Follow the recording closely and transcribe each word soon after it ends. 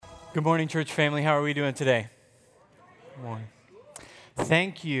Good morning, church family. How are we doing today? Good morning.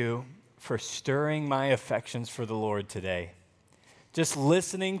 Thank you for stirring my affections for the Lord today. Just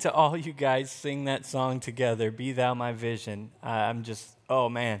listening to all you guys sing that song together, Be Thou My Vision, oh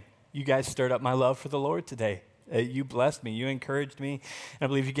man, you guys stirred up my love for the Lord today. You blessed me. You encouraged me. And I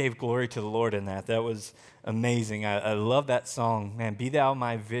believe you gave glory to the Lord in that. That was amazing. I love that song. Man, Be Thou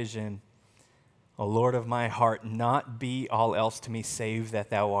My Vision, O Lord of my heart, not be all else to me save that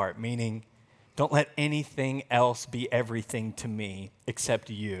thou art. Meaning, don't let anything else be everything to me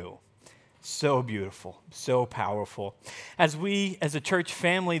except you. So beautiful, so powerful. As a church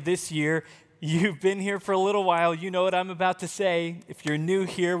family this year, you've been here for a little while. You know what I'm about to say. If you're new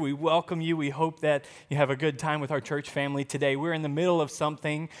here, we welcome you. We hope that you have a good time with our church family today. We're in the middle of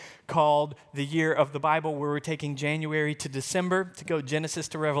something called the Year of the Bible, where we're taking January to December to go Genesis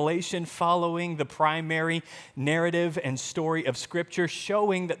to Revelation, following the primary narrative and story of Scripture,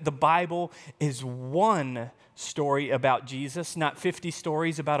 showing that the Bible is one story about Jesus, not 50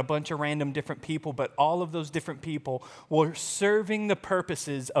 stories about a bunch of random different people, but all of those different people were serving the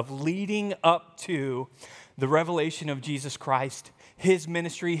purposes of leading up to the revelation of Jesus Christ, his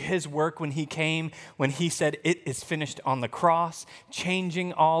ministry, his work when he came, when he said, "It is finished" on the cross,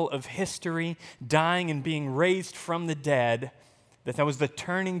 changing all of history, dying and being raised from the dead. That was the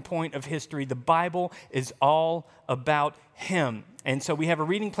turning point of history. The Bible is all about him. And so we have a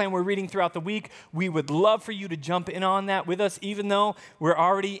reading plan we're reading throughout the week. We would love for you to jump in on that with us, even though we're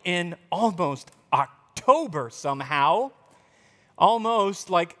already in almost October somehow.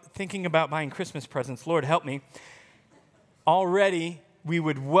 Almost like thinking about buying Christmas presents. Lord, help me. Already, we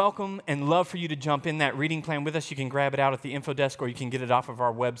would welcome and love for you to jump in that reading plan with us. You can grab it out at the info desk, or you can get it off of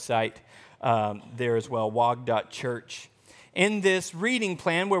our website there as well, wog.church. In this reading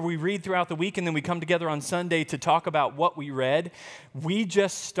plan where we read throughout the week and then we come together on Sunday to talk about what we read, we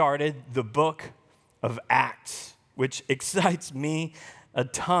just started the book of Acts, which excites me a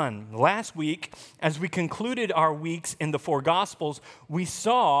ton. Last week, as we concluded our weeks in the four Gospels, we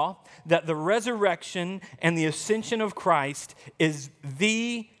saw that the resurrection and the ascension of Christ is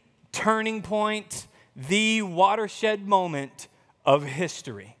the turning point, the watershed moment of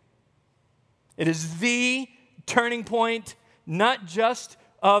history. It is the turning point, not just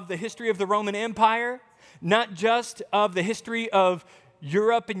of the history of the Roman Empire, not just of the history of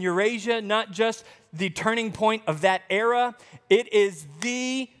Europe and Eurasia, not just the turning point of that era. It is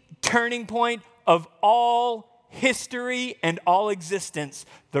the turning point of all history and all existence.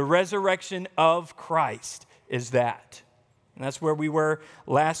 The resurrection of Christ is that. And that's where we were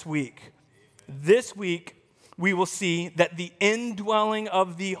last week. This week, we will see that the indwelling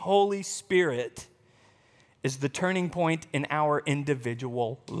of the Holy Spirit is the turning point in our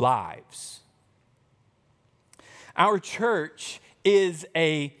individual lives. Our church is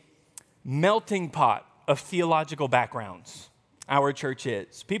a melting pot of theological backgrounds. Our church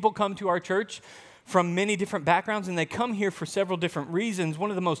is. People come to our church from many different backgrounds, and they come here for several different reasons. One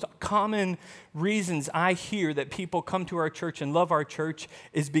of the most common reasons I hear that people come to our church and love our church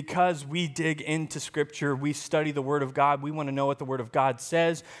is because we dig into Scripture. We study the Word of God. We want to know what the Word of God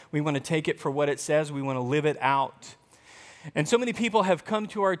says. We want to take it for what it says. We want to live it out. And so many people have come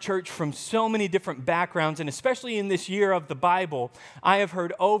to our church from so many different backgrounds, and especially in this year of the Bible, I have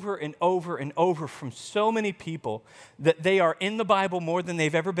heard over and over and over from so many people that they are in the Bible more than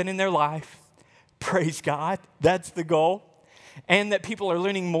they've ever been in their life. Praise God, that's the goal. And that people are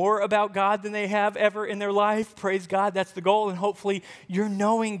learning more about God than they have ever in their life. Praise God, that's the goal. And hopefully you're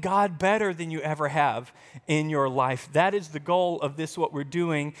knowing God better than you ever have in your life. That is the goal of this, what we're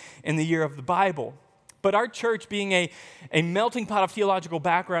doing in the year of the Bible. But our church being a melting pot of theological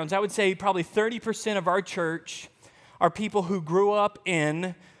backgrounds, I would say probably 30% of our church are people who grew up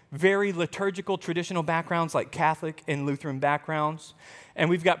in very liturgical, traditional backgrounds like Catholic and Lutheran backgrounds. And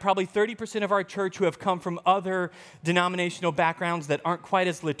we've got probably 30% of our church who have come from other denominational backgrounds that aren't quite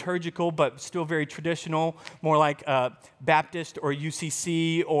as liturgical, but still very traditional, more like Baptist or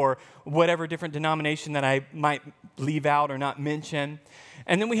UCC or whatever different denomination that I might leave out or not mention.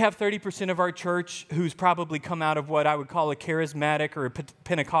 And then we have 30% of our church who's probably come out of what I would call a charismatic or a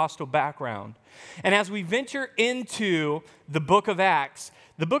Pentecostal background. And as we venture into the book of Acts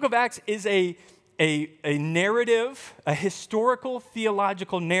is a narrative, a historical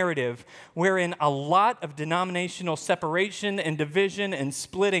theological narrative, wherein a lot of denominational separation and division and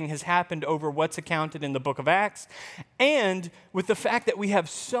splitting has happened over what's accounted in the book of Acts. And with the fact that we have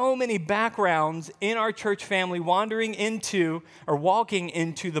so many backgrounds in our church family wandering into or walking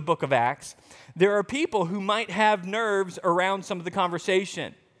into the book of Acts, there are people who might have nerves around some of the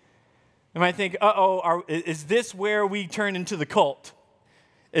conversation. They might think, is this where we turn into the cult?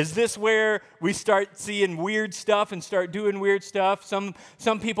 Is this where we start seeing weird stuff and start doing weird stuff?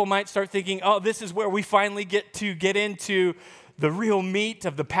 Some people might start thinking, oh, this is where we finally get into the real meat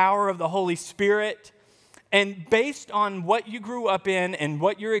of the power of the Holy Spirit. And based on what you grew up in and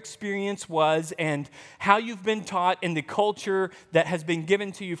what your experience was and how you've been taught in the culture that has been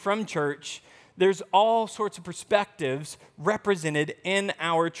given to you from church, there's all sorts of perspectives represented in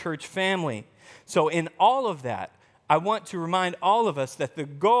our church family. So in all of that, I want to remind all of us that the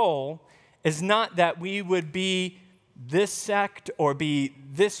goal is not that we would be this sect or be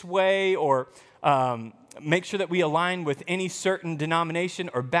this way or make sure that we align with any certain denomination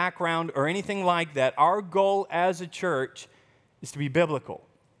or background or anything like that. Our goal as a church is to be biblical.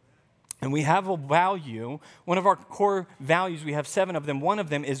 And we have a value, one of our core values, we have 7 of them. One of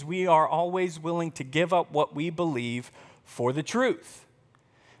them is we are always willing to give up what we believe for the truth.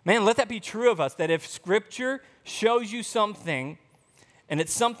 Man, let that be true of us, that if Scripture shows you something and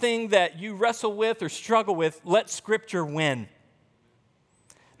it's something that you wrestle with or struggle with, let Scripture win.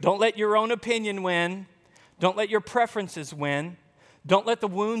 Don't let your own opinion win. Don't let your preferences win. Don't let the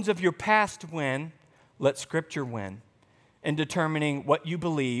wounds of your past win. Let Scripture win in determining what you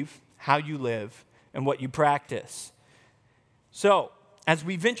believe, how you live, and what you practice. So, as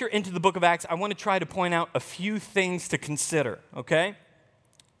we venture into the book of Acts, I want to try to point out a few things to consider, okay?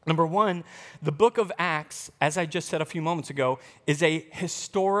 Number one, the book of Acts, as I just said a few moments ago, is a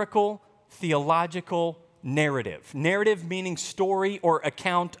historical, theological narrative. Narrative meaning story or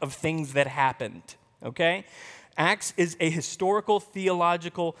account of things that happened, okay? Acts is a historical,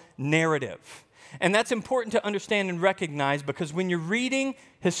 theological narrative. And that's important to understand and recognize because when you're reading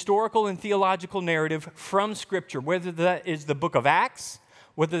historical and theological narrative from Scripture, whether that is the book of Acts,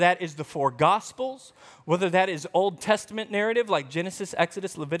 whether that is the 4 Gospels, whether that is Old Testament narrative like Genesis,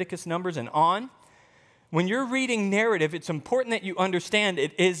 Exodus, Leviticus, Numbers, and on, when you're reading narrative, it's important that you understand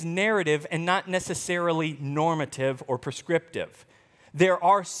it is narrative and not necessarily normative or prescriptive. There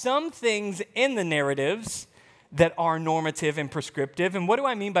are some things in the narratives that are normative and prescriptive. And what do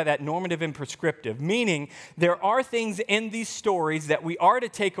I mean by that, normative and prescriptive? Meaning there are things in these stories that we are to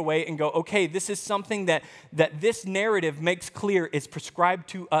take away and go, okay, this is something that this narrative makes clear is prescribed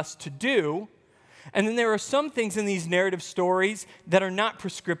to us to do. And then there are some things in these narrative stories that are not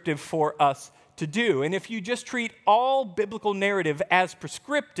prescriptive for us to do. And if you just treat all biblical narrative as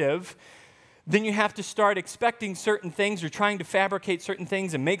prescriptive, then you have to start expecting certain things or trying to fabricate certain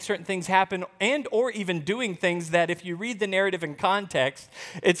things and make certain things happen and or even doing things that if you read the narrative in context,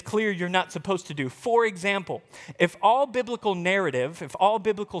 it's clear you're not supposed to do. For example, if all biblical narrative, if all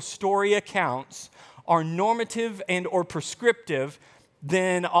biblical story accounts are normative and or prescriptive,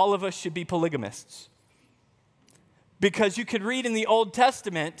 then all of us should be polygamists. Because you could read in the Old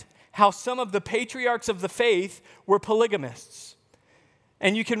Testament how some of the patriarchs of the faith were polygamists.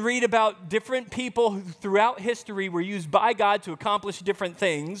 And you can read about different people who throughout history were used by God to accomplish different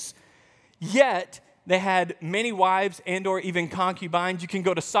things, yet they had many wives and or even concubines. You can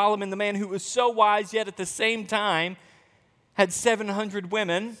go to Solomon, the man who was so wise, yet at the same time had 700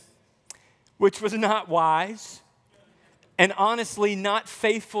 women, which was not wise and honestly not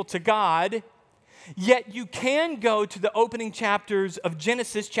faithful to God. Yet you can go to the opening chapters of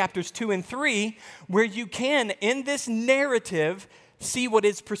Genesis, chapters 2 and 3, where you can, in this narrative, see what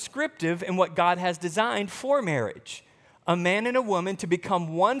is prescriptive and what God has designed for marriage. A man and a woman to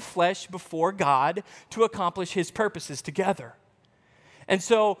become one flesh before God to accomplish His purposes together. And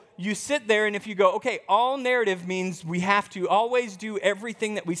so you sit there and if you go, okay, all narrative means we have to always do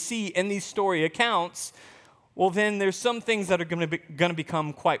everything that we see in these story accounts, well then there's some things that are going to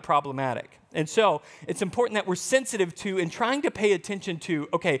become quite problematic. And so it's important that we're sensitive to and trying to pay attention to,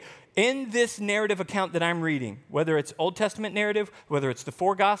 okay, in this narrative account that I'm reading, whether it's Old Testament narrative, whether it's the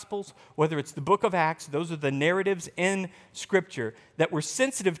 4 Gospels, whether it's the book of Acts, those are the narratives in Scripture that we're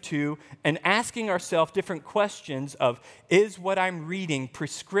sensitive to and asking ourselves different questions of, is what I'm reading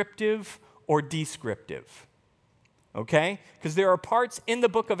prescriptive or descriptive? Okay? Because there are parts in the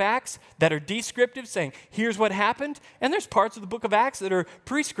book of Acts that are descriptive, saying, here's what happened, and there's parts of the book of Acts that are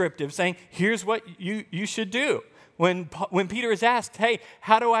prescriptive, saying, here's what you should do. When Peter is asked, hey,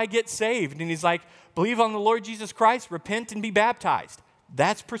 how do I get saved? And he's like, believe on the Lord Jesus Christ, repent and be baptized.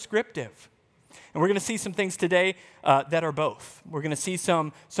 That's prescriptive. And we're going to see some things today that are both. We're going to see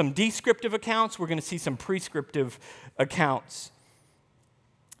some descriptive accounts. We're going to see some prescriptive accounts.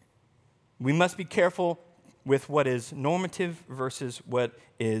 We must be careful with what is normative versus what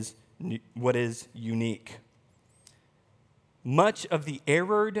is unique. Much of the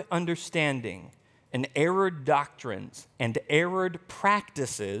errored understanding and errored doctrines and errored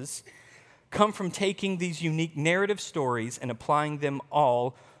practices come from taking these unique narrative stories and applying them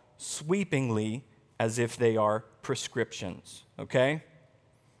all sweepingly as if they are prescriptions, okay?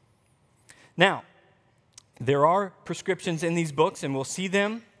 Now, there are prescriptions in these books, and we'll see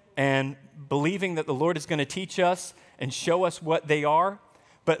them, and believing that the Lord is going to teach us and show us what they are.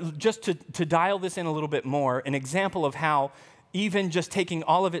 But just to dial this in a little bit more, an example of how even just taking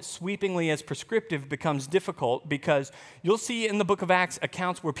all of it sweepingly as prescriptive becomes difficult, because you'll see in the book of Acts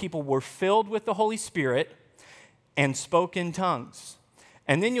accounts where people were filled with the Holy Spirit and spoke in tongues.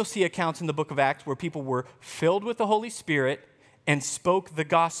 And then you'll see accounts in the book of Acts where people were filled with the Holy Spirit and spoke the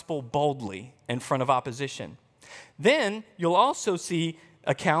gospel boldly in front of opposition. Then you'll also see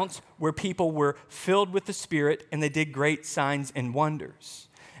accounts where people were filled with the Spirit and they did great signs and wonders.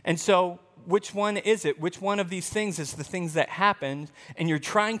 And so, which one is it? Which one of these things is the things that happened? And you're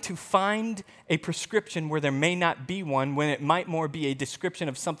trying to find a prescription where there may not be one, when it might more be a description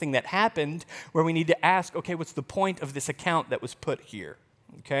of something that happened, where we need to ask, okay, what's the point of this account that was put here?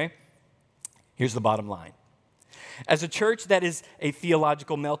 Okay? Here's the bottom line. As a church that is a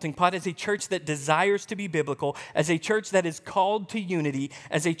theological melting pot, as a church that desires to be biblical, as a church that is called to unity,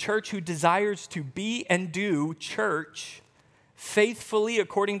 as a church who desires to be and do church faithfully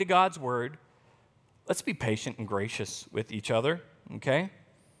according to God's word, let's be patient and gracious with each other, okay?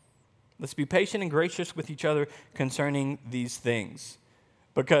 Let's be patient and gracious with each other concerning these things.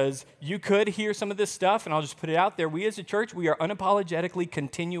 Because you could hear some of this stuff, and I'll just put it out there. We as a church, we are unapologetically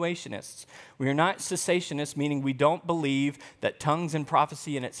continuationists. We are not cessationists, meaning we don't believe that tongues and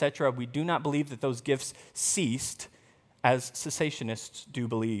prophecy and etc., we do not believe that those gifts ceased, as cessationists do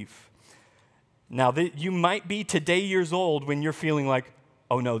believe. Now, you might be today years old when you're feeling like,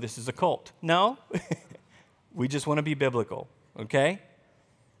 oh no, this is a cult. No, we just want to be biblical, okay?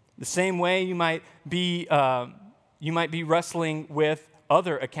 The same way you might be wrestling with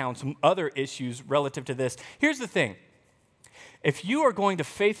other accounts, other issues relative to this. Here's the thing. If you are going to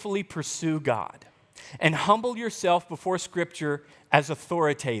faithfully pursue God and humble yourself before Scripture as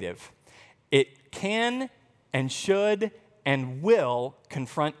authoritative, it can and should and will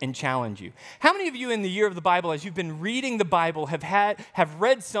confront and challenge you. How many of you in the year of the Bible, as you've been reading the Bible, have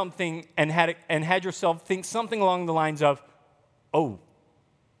read something and had yourself think something along the lines of, oh,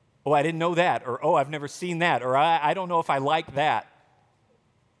 I didn't know that, or oh, I've never seen that, or I don't know if I like that.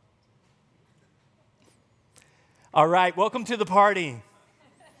 All right, welcome to the party.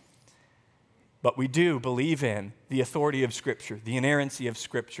 But we do believe in the authority of Scripture, the inerrancy of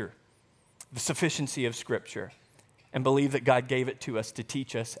Scripture, the sufficiency of Scripture, and believe that God gave it to us to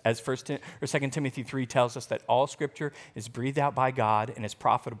teach us, as 2 Timothy 3 tells us, that all Scripture is breathed out by God and is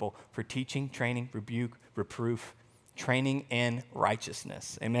profitable for teaching, training, rebuke, reproof, training in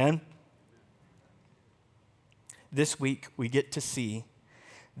righteousness. Amen? This week, we get to see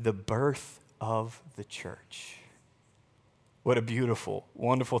the birth of the church. What a beautiful,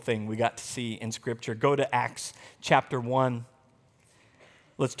 wonderful thing we got to see in Scripture. Go to Acts chapter 1.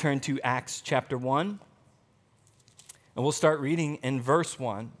 Let's turn to Acts chapter 1. And we'll start reading in verse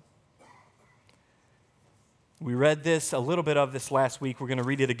 1. We read this, a little bit of this last week. We're going to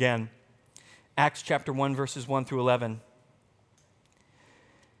read it again. Acts chapter 1, verses 1 through 11.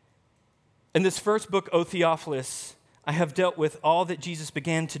 In this first book, O Theophilus, I have dealt with all that Jesus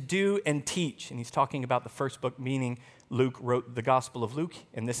began to do and teach. And he's talking about the first book, meaning Luke wrote the Gospel of Luke,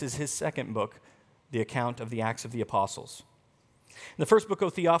 and this is his second book, the account of the Acts of the Apostles. In the first book, O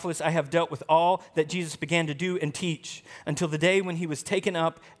Theophilus, I have dealt with all that Jesus began to do and teach until the day when he was taken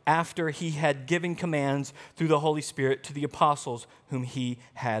up after he had given commands through the Holy Spirit to the apostles whom he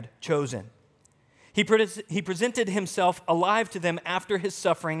had chosen. He presented himself alive to them after his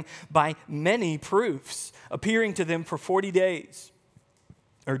suffering by many proofs, appearing to them for 40 days,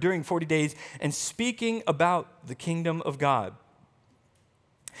 or during 40 days, and speaking about the kingdom of God.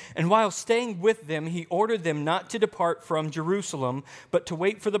 And while staying with them, he ordered them not to depart from Jerusalem, but to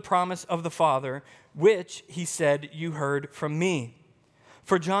wait for the promise of the Father, which, he said, you heard from me.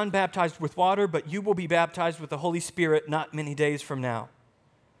 For John baptized with water, but you will be baptized with the Holy Spirit not many days from now.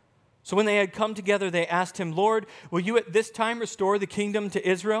 So when they had come together, they asked him, Lord, will you at this time restore the kingdom to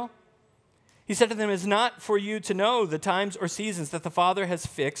Israel? He said to them, it is not for you to know the times or seasons that the Father has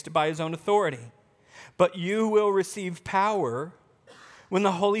fixed by his own authority, but you will receive power when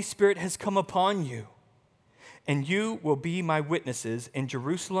the Holy Spirit has come upon you, and you will be my witnesses in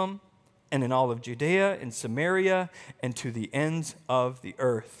Jerusalem and in all of Judea and Samaria and to the ends of the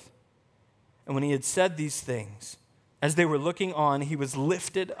earth. And when he had said these things, as they were looking on, he was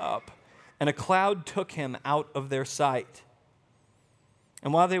lifted up, and a cloud took him out of their sight.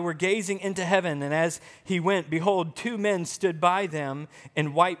 And while they were gazing into heaven, and as he went, behold, two men stood by them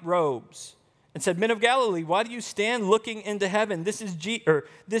in white robes, and said, "Men of Galilee, why do you stand looking into heaven?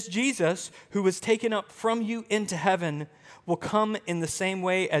 This Jesus who was taken up from you into heaven will come in the same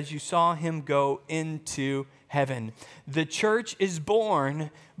way as you saw him go into heaven." The church is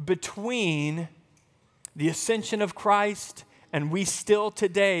born between the ascension of Christ, and we still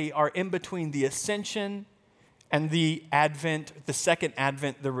today are in between the ascension and the advent, the second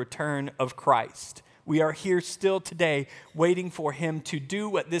advent, the return of Christ. We are here still today waiting for him to do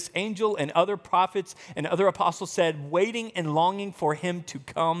what this angel and other prophets and other apostles said, waiting and longing for him to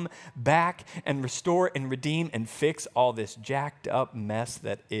come back and restore and redeem and fix all this jacked up mess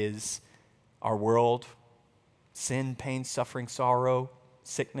that is our world. Sin, pain, suffering, sorrow,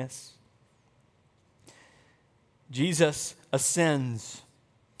 sickness. Jesus ascends.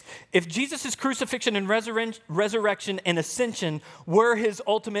 If Jesus' crucifixion and resurrection and ascension were his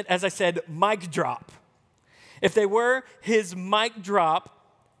ultimate, as I said, mic drop, if they were his mic drop,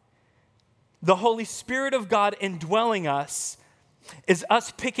 the Holy Spirit of God indwelling us is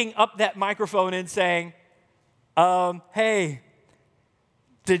us picking up that microphone and saying, hey,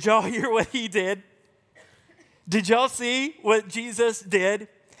 did y'all hear what he did? Did y'all see what Jesus did?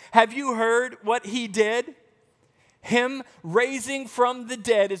 Have you heard what he did? Him raising from the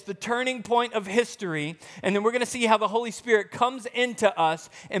dead is the turning point of history. And then we're going to see how the Holy Spirit comes into us,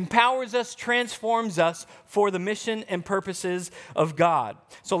 empowers us, transforms us for the mission and purposes of God.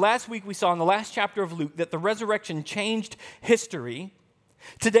 So last week we saw in the last chapter of Luke that the resurrection changed history.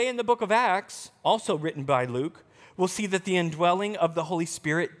 Today in the book of Acts, also written by Luke, we'll see that the indwelling of the Holy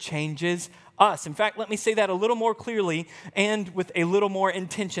Spirit changes us. In fact, let me say that a little more clearly and with a little more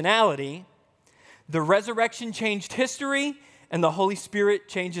intentionality. The resurrection changed history, and the Holy Spirit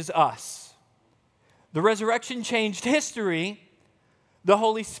changes us. The resurrection changed history. The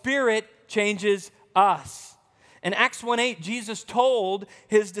Holy Spirit changes us. In Acts 1:8, Jesus told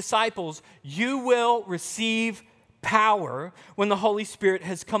his disciples, "You will receive power when the Holy Spirit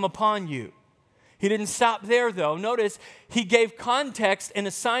has come upon you." He didn't stop there, though. Notice he gave context and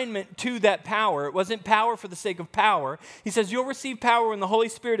assignment to that power. It wasn't power for the sake of power. He says, "You'll receive power when the Holy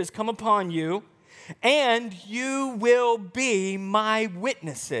Spirit has come upon you, and you will be my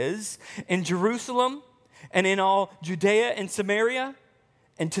witnesses in Jerusalem and in all Judea and Samaria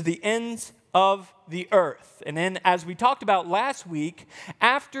and to the ends of the earth." And then, as we talked about last week,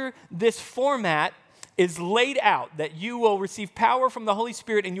 after this format is laid out, that you will receive power from the Holy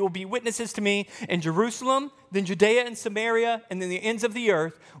Spirit and you will be witnesses to me in Jerusalem, then Judea and Samaria, and then the ends of the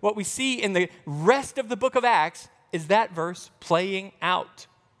earth, what we see in the rest of the book of Acts is that verse playing out.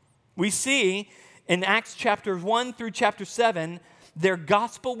 We see in Acts chapter 1 through chapter 7, their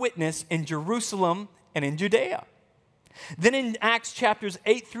gospel witness in Jerusalem and in Judea. Then in Acts chapters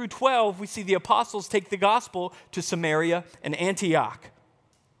 8 through 12, we see the apostles take the gospel to Samaria and Antioch.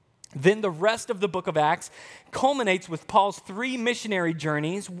 Then the rest of the book of Acts culminates with Paul's 3 missionary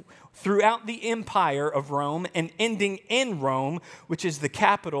journeys throughout the empire of Rome and ending in Rome, which is the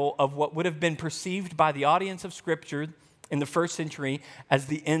capital of what would have been perceived by the audience of Scripture in the first century as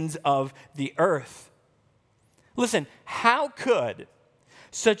the ends of the earth. Listen, how could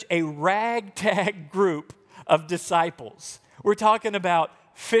such a ragtag group of disciples, we're talking about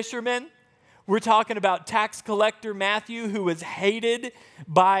fishermen, we're talking about tax collector Matthew, who was hated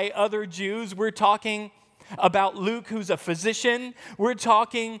by other Jews, we're talking about Luke, who's a physician, we're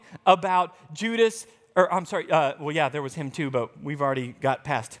talking about Judas, there was him too, but we've already got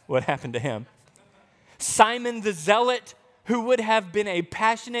past what happened to him. Simon the Zealot, who would have been a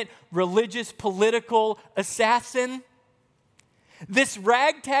passionate religious political assassin. This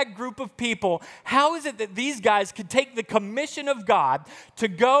ragtag group of people, how is it that these guys could take the commission of God to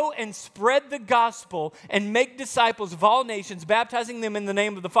go and spread the gospel and make disciples of all nations, baptizing them in the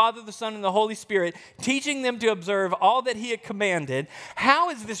name of the Father, the Son, and the Holy Spirit, teaching them to observe all that he had commanded? How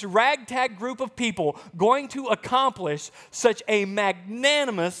is this ragtag group of people going to accomplish such a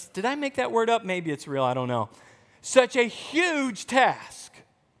magnanimous, did I make that word up? Maybe it's real, I don't know. Such a huge task?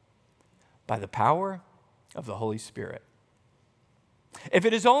 By the power of the Holy Spirit. If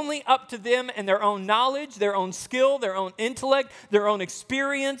it is only up to them and their own knowledge, their own skill, their own intellect, their own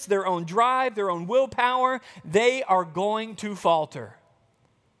experience, their own drive, their own willpower, they are going to falter.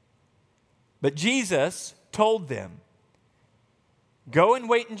 But Jesus told them, "Go and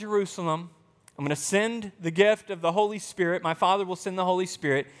wait in Jerusalem. I'm going to send the gift of the Holy Spirit. My Father will send the Holy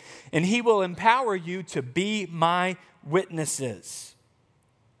Spirit, and he will empower you to be my witnesses."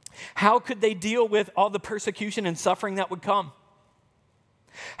 How could they deal with all the persecution and suffering that would come?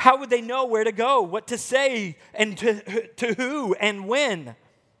 How would they know where to go, what to say, and to who and when?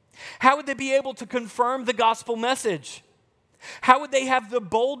 How would they be able to confirm the gospel message? How would they have the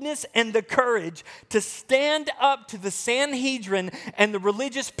boldness and the courage to stand up to the Sanhedrin and the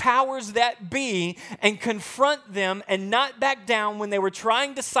religious powers that be and confront them and not back down when they were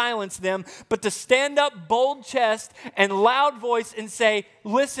trying to silence them, but to stand up bold chest and loud voice and say,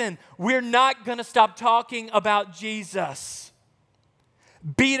 listen, we're not going to stop talking about Jesus.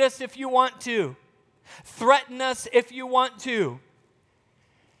 Beat us if you want to. Threaten us if you want to.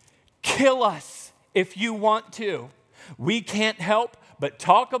 Kill us if you want to. We can't help but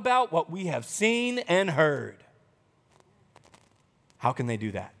talk about what we have seen and heard. How can they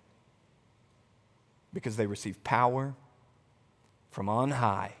do that? Because they receive power from on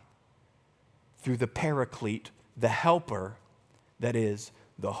high through the Paraclete, the helper that is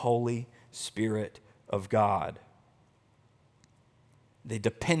the Holy Spirit of God. They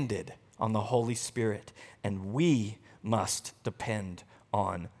depended on the Holy Spirit, and we must depend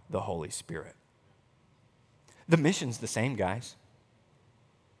on the Holy Spirit. The mission's the same, guys.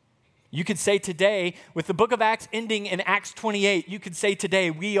 You could say today, with the book of Acts ending in Acts 28, you could say today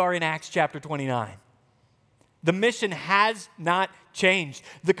we are in Acts chapter 29. The mission has not changed.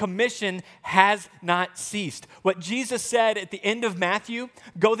 The commission has not ceased. What Jesus said at the end of Matthew,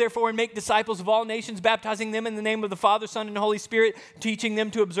 go therefore and make disciples of all nations, baptizing them in the name of the Father, Son, and Holy Spirit, teaching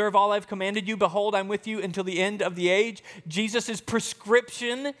them to observe all I've commanded you. Behold, I'm with you until the end of the age. Jesus'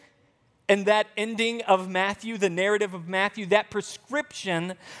 prescription and that ending of Matthew, the narrative of Matthew, that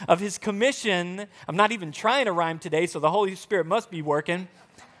prescription of his commission, I'm not even trying to rhyme today, so the Holy Spirit must be working.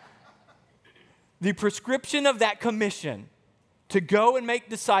 The prescription of that commission to go and make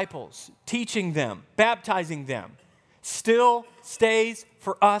disciples, teaching them, baptizing them, still stays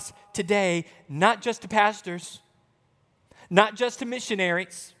for us today, not just to pastors, not just to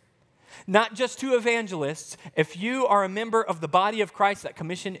missionaries, not just to evangelists. If you are a member of the body of Christ, that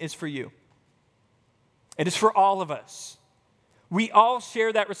commission is for you. It is for all of us. We all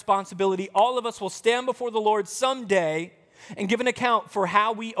share that responsibility. All of us will stand before the Lord someday and give an account for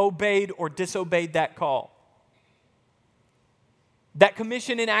how we obeyed or disobeyed that call. That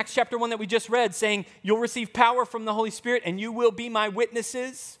commission in Acts chapter 1 that we just read, saying you'll receive power from the Holy Spirit and you will be my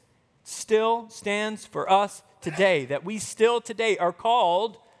witnesses, still stands for us today. That we still today are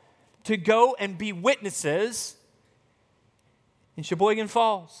called to go and be witnesses in Sheboygan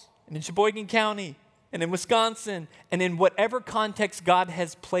Falls and in Sheboygan County and in Wisconsin and in whatever context God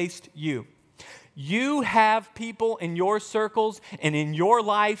has placed you. You have people in your circles and in your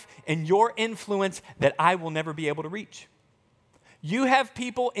life and your influence that I will never be able to reach. You have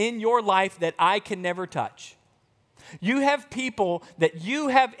people in your life that I can never touch. You have people that you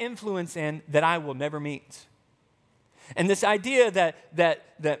have influence in that I will never meet. And this idea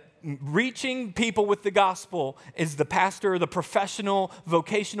that reaching people with the gospel is the pastor or the professional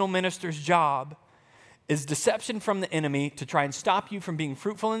vocational minister's job is deception from the enemy to try and stop you from being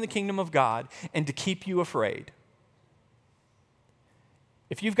fruitful in the kingdom of God and to keep you afraid.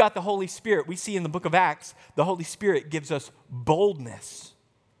 If you've got the Holy Spirit, we see in the book of Acts, the Holy Spirit gives us boldness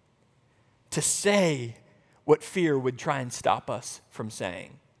to say what fear would try and stop us from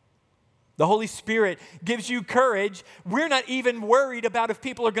saying. The Holy Spirit gives you courage. We're not even worried about if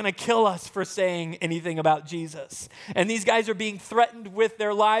people are going to kill us for saying anything about Jesus. And these guys are being threatened with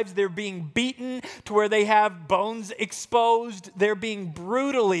their lives. They're being beaten to where they have bones exposed. They're being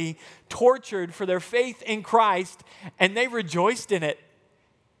brutally tortured for their faith in Christ, and they rejoiced in it.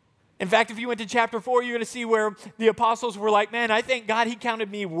 In fact, if you went to chapter 4, you're going to see where the apostles were like, man, I thank God he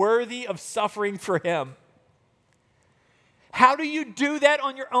counted me worthy of suffering for him. How do you do that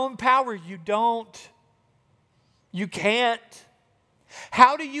on your own power? You don't. You can't.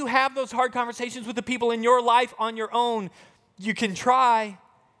 How do you have those hard conversations with the people in your life on your own? You can try.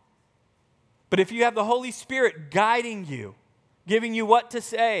 But if you have the Holy Spirit guiding you, giving you what to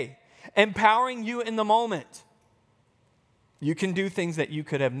say, empowering you in the moment, you can do things that you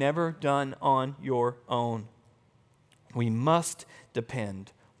could have never done on your own. We must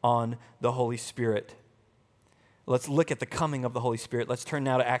depend on the Holy Spirit. Let's look at the coming of the Holy Spirit. Let's turn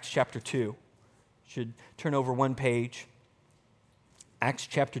now to Acts chapter 2. Should turn over one page. Acts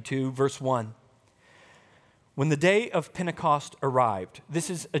chapter 2, verse 1. When the day of Pentecost arrived, this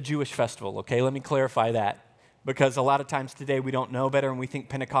is a Jewish festival, okay? Let me clarify that. Because a lot of times today we don't know better and we think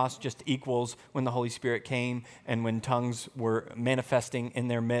Pentecost just equals when the Holy Spirit came and when tongues were manifesting in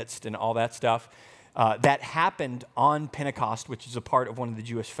their midst and all that stuff. That happened on Pentecost, which is a part of one of the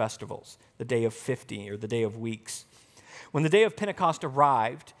Jewish festivals, the Day of 50 or the Day of Weeks. When the day of Pentecost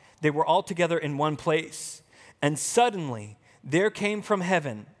arrived, they were all together in one place, and suddenly there came from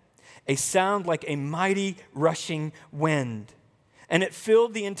heaven a sound like a mighty rushing wind, and it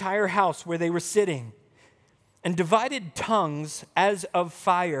filled the entire house where they were sitting. And divided tongues as of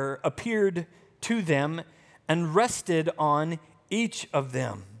fire appeared to them and rested on each of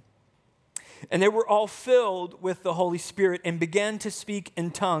them. And they were all filled with the Holy Spirit and began to speak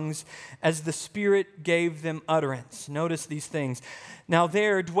in tongues as the Spirit gave them utterance. Notice these things. Now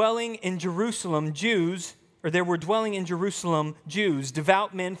there were dwelling in Jerusalem Jews,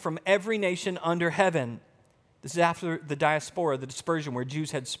 devout men from every nation under heaven. This is after the diaspora, the dispersion, where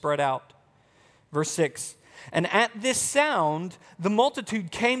Jews had spread out. Verse 6. And at this sound, the multitude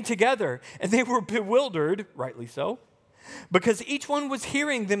came together, and they were bewildered, rightly so, because each one was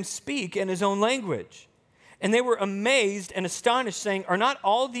hearing them speak in his own language. And they were amazed and astonished, saying, Are not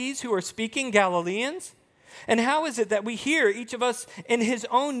all these who are speaking Galileans? And how is it that we hear, each of us in his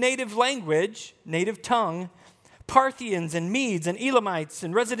own native language, native tongue, Parthians and Medes and Elamites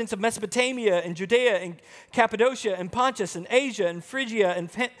and residents of Mesopotamia and Judea and Cappadocia and Pontus and Asia and Phrygia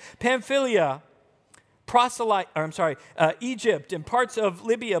and Pamphylia, Egypt and parts of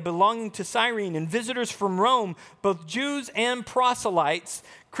Libya belonging to Cyrene, and visitors from Rome, both Jews and proselytes,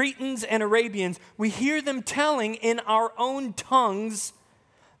 Cretans and Arabians, we hear them telling in our own tongues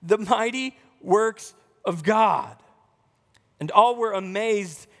the mighty works of God. And all were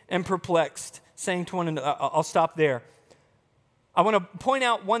amazed and perplexed, saying to one another, I'll stop there. I want to point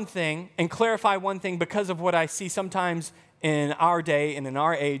out one thing and clarify one thing because of what I see sometimes in our day and in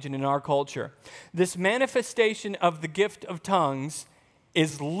our age and in our culture. This manifestation of the gift of tongues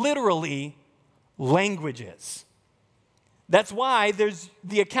is literally languages. That's why there's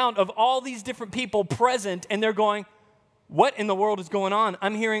the account of all these different people present, and they're going, what in the world is going on?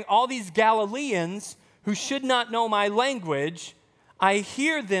 I'm hearing all these Galileans who should not know my language. I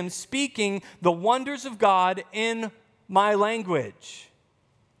hear them speaking the wonders of God in my language.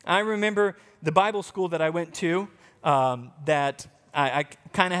 I remember the Bible school that I went to, that I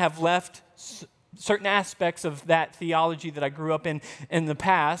kind of have left certain aspects of that theology that I grew up in the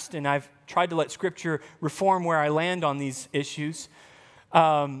past, and I've tried to let Scripture reform where I land on these issues.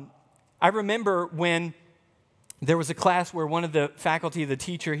 I remember when there was a class where one of the faculty, the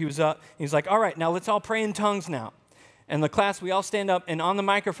teacher, he was like, all right, now let's all pray in tongues now. And the class, we all stand up, and on the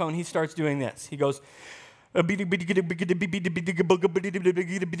microphone, he starts doing this. He goes, I'm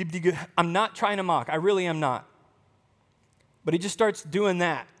not trying to mock. I really am not. But he just starts doing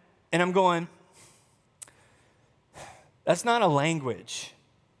that. And I'm going, that's not a language.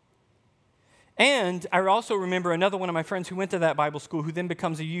 And I also remember another one of my friends who went to that Bible school, who then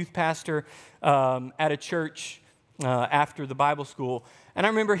becomes a youth pastor at a church after the Bible school. And I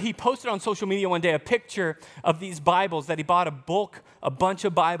remember he posted on social media one day a picture of these Bibles that he bought a bunch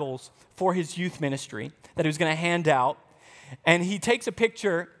of Bibles for his youth ministry that he was going to hand out. And he takes a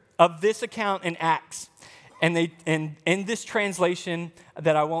picture of this account in Acts. And in this translation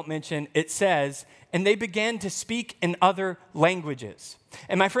that I won't mention, it says, and they began to speak in other languages.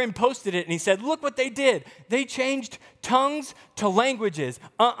 And my friend posted it, and he said, look what they did. They changed tongues to languages.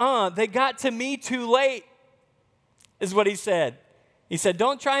 They got to me too late, is what he said. He said,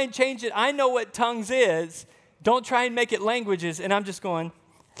 don't try and change it. I know what tongues is. Don't try and make it languages. And I'm just going,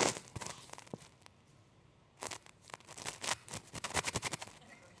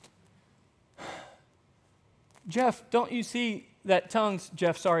 Jeff, don't you see that tongues,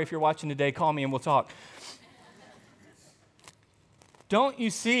 Jeff, sorry if you're watching today, call me and we'll talk. Don't you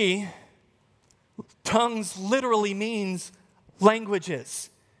see tongues literally means languages?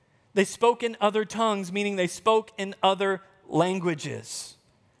 They spoke in other tongues, meaning they spoke in other languages.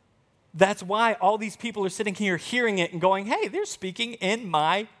 That's why all these people are sitting here hearing it and going, hey, they're speaking in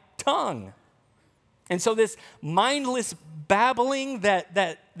my tongue. And so this mindless babbling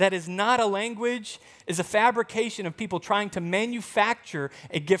that is not a language is a fabrication of people trying to manufacture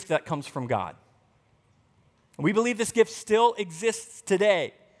a gift that comes from God. We believe this gift still exists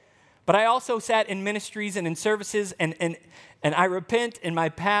today. But I also sat in ministries and in services, and I repent in my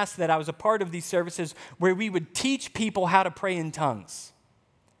past that I was a part of these services where we would teach people how to pray in tongues.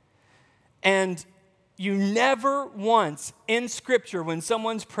 And you never once in Scripture, when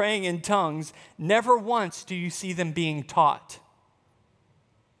someone's praying in tongues, never once do you see them being taught.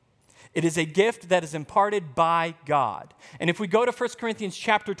 It is a gift that is imparted by God. And if we go to 1 Corinthians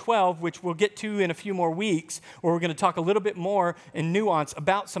chapter 12, which we'll get to in a few more weeks, where we're going to talk a little bit more in nuance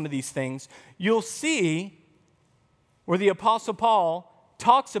about some of these things, you'll see where the Apostle Paul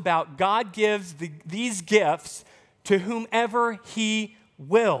talks about God gives these gifts to whomever he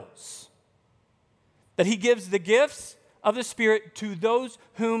wills. That he gives the gifts of the Spirit to those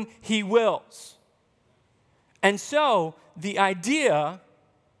whom he wills. And so the idea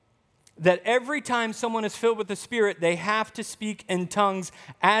that every time someone is filled with the Spirit, they have to speak in tongues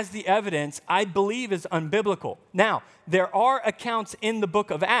as the evidence, I believe is unbiblical. Now, there are accounts in the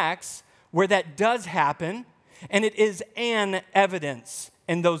book of Acts where that does happen, and it is an evidence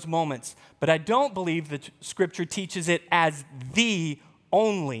in those moments. But I don't believe that Scripture teaches it as the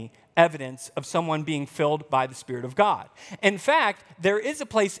only evidence of someone being filled by the Spirit of God. In fact, there is a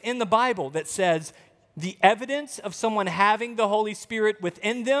place in the Bible that says the evidence of someone having the Holy Spirit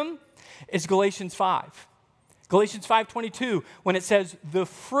within them is Galatians 5. Galatians 5:22, when it says the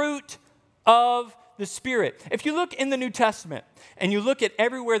fruit of the Spirit. If you look in the New Testament and you look at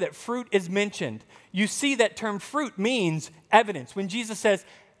everywhere that fruit is mentioned, you see that term fruit means evidence. When Jesus says,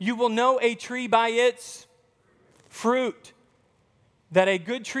 you will know a tree by its fruit, that a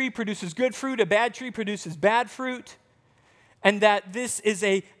good tree produces good fruit, a bad tree produces bad fruit, and that this is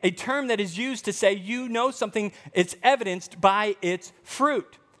a term that is used to say you know something, it's evidenced by its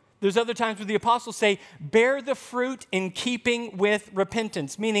fruit. There's other times where the apostles say, bear the fruit in keeping with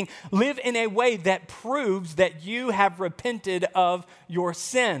repentance, meaning live in a way that proves that you have repented of your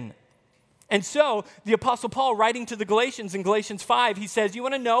sin. And so the Apostle Paul, writing to the Galatians in Galatians 5, he says, you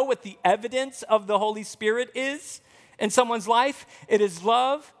want to know what the evidence of the Holy Spirit is in someone's life? It is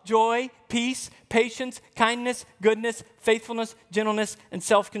love, joy, peace, patience, kindness, goodness, faithfulness, gentleness, and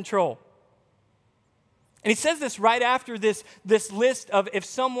self-control. And he says this right after this list of if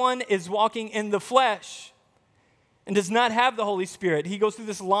someone is walking in the flesh and does not have the Holy Spirit. He goes through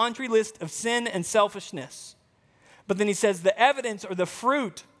this laundry list of sin and selfishness. But then he says the evidence or the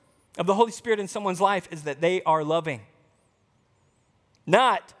fruit of the Holy Spirit in someone's life is that they are loving.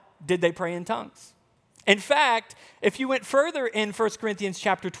 Not did they pray in tongues. In fact, if you went further in 1 Corinthians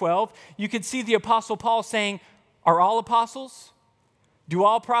chapter 12, you could see the Apostle Paul saying, are all apostles? Do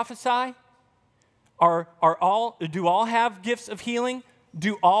all prophesy? Do all have gifts of healing?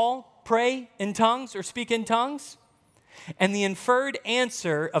 Do all pray in tongues or speak in tongues? And the inferred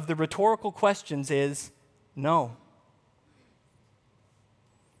answer of the rhetorical questions is no.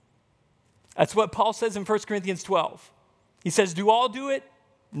 That's what Paul says in 1 Corinthians 12. He says, do all do it?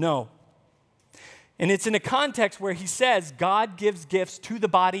 No. And it's in a context where he says God gives gifts to the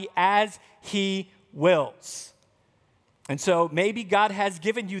body as he wills. And so maybe God has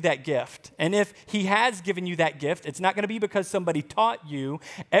given you that gift. And if he has given you that gift, it's not going to be because somebody taught you.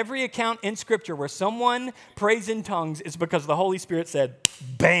 Every account in Scripture where someone prays in tongues is because the Holy Spirit said,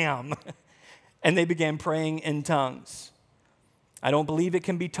 bam, and they began praying in tongues. I don't believe it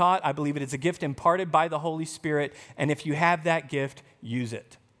can be taught. I believe it is a gift imparted by the Holy Spirit. And if you have that gift, use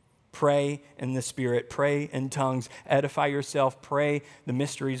it. Pray in the Spirit. Pray in tongues. Edify yourself. Pray the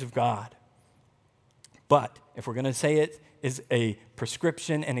mysteries of God. But if we're going to say it is a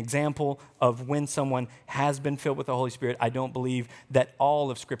prescription, an example of when someone has been filled with the Holy Spirit, I don't believe that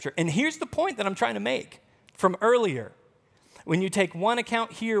all of Scripture. And here's the point that I'm trying to make from earlier. When you take one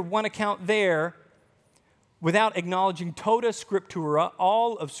account here, one account there, without acknowledging tota scriptura,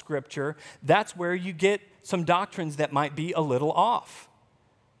 all of Scripture, that's where you get some doctrines that might be a little off.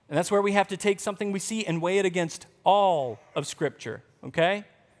 And that's where we have to take something we see and weigh it against all of Scripture, okay?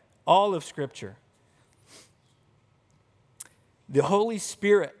 All of Scripture. The Holy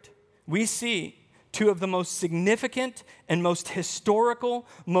Spirit, we see two of the most significant and most historical,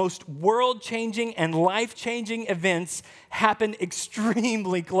 most world-changing and life-changing events happen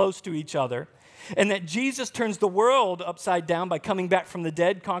extremely close to each other. And that Jesus turns the world upside down by coming back from the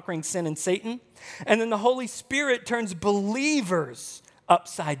dead, conquering sin and Satan. And then the Holy Spirit turns believers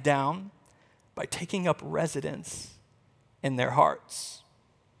upside down by taking up residence in their hearts.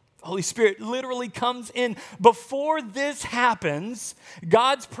 The Holy Spirit literally comes in. Before this happens,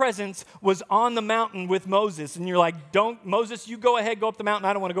 God's presence was on the mountain with Moses. And you're like, don't, Moses, you go ahead, go up the mountain.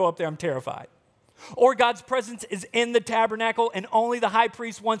 I don't want to go up there. I'm terrified. Or God's presence is in the tabernacle and only the high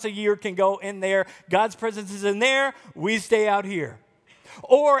priest once a year can go in there. God's presence is in there. We stay out here.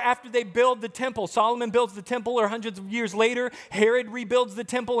 Or after they build the temple, Solomon builds the temple, or hundreds of years later, Herod rebuilds the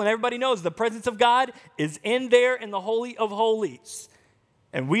temple, and everybody knows the presence of God is in there in the Holy of Holies.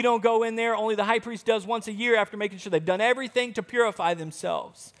 And we don't go in there, only the high priest does once a year after making sure they've done everything to purify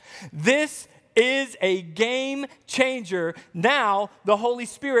themselves. This is a game changer. Now the Holy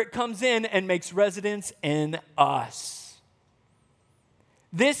Spirit comes in and makes residence in us.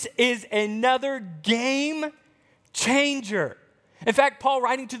 This is another game changer. In fact, Paul,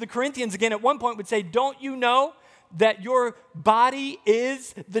 writing to the Corinthians again at one point, would say, don't you know that your body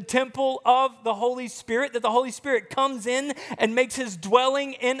is the temple of the Holy Spirit, that the Holy Spirit comes in and makes his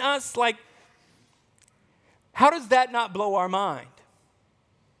dwelling in us? Like, how does that not blow our mind?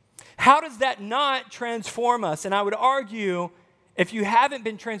 How does that not transform us? And I would argue if you haven't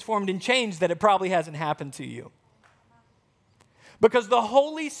been transformed and changed, that it probably hasn't happened to you. Because the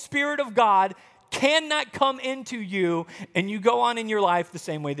Holy Spirit of God cannot come into you and you go on in your life the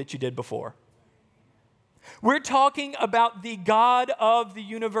same way that you did before. We're talking about the God of the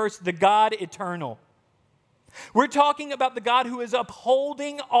universe, the God eternal. We're talking about the God who is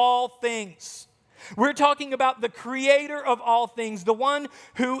upholding all things. We're talking about the creator of all things, the one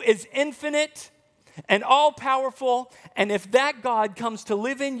who is infinite and all-powerful. And if that God comes to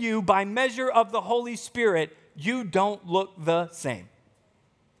live in you by measure of the Holy Spirit, you don't look the same.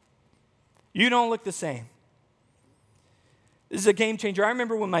 You don't look the same. This is a game changer. I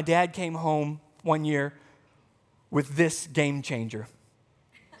remember when my dad came home one year with this game changer.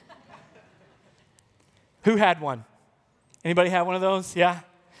 Who had one? Anybody have one of those? Yeah?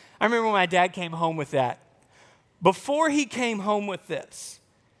 I remember when my dad came home with that. Before he came home with this,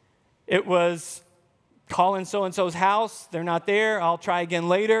 it was calling so-and-so's house. They're not there. I'll try again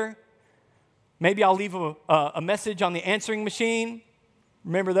later. Maybe I'll leave a message on the answering machine.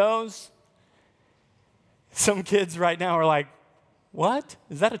 Remember those? Some kids right now are like, what?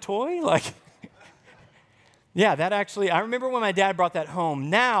 Is that a toy? Like, yeah, that actually, I remember when my dad brought that home.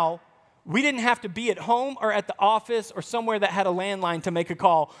 Now, we didn't have to be at home or at the office or somewhere that had a landline to make a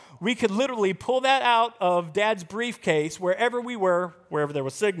call. We could literally pull that out of Dad's briefcase wherever we were, wherever there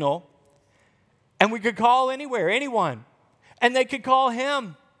was signal, and we could call anywhere, anyone, and they could call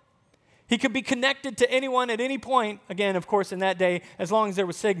him. He could be connected to anyone at any point, again, of course, in that day, as long as there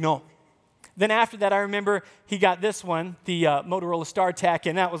was signal. Then after that, I remember he got this one, the Motorola StarTAC,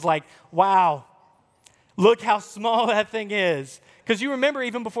 and that was like, wow, look how small that thing is. Because you remember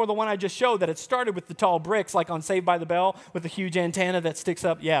even before the one I just showed that it started with the tall bricks like on Saved by the Bell with the huge antenna that sticks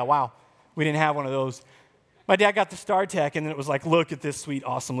up. Yeah, wow. We didn't have one of those. My dad got the StarTAC and then it was like, look at this sweet,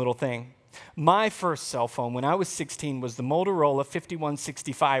 awesome little thing. My first cell phone when I was 16 was the Motorola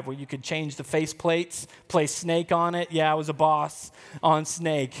 5165 where you could change the face plates, play Snake on it. Yeah, I was a boss on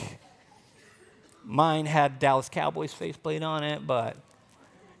Snake. Mine had Dallas Cowboys faceplate on it, but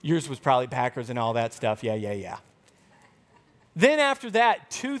yours was probably Packers and all that stuff. Yeah. Then after that,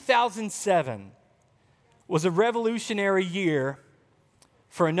 2007 was a revolutionary year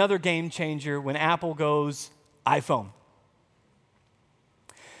for another game changer when Apple goes iPhone.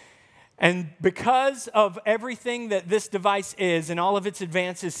 And because of everything that this device is and all of its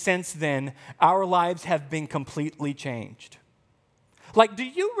advances since then, our lives have been completely changed. Like, do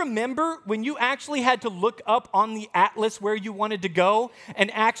you remember when you actually had to look up on the atlas where you wanted to go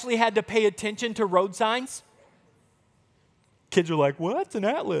and actually had to pay attention to road signs? Kids are like, what's an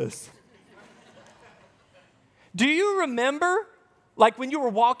atlas? Do you remember, like, when you were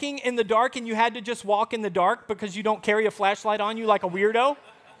walking in the dark and you had to just walk in the dark because you don't carry a flashlight on you like a weirdo?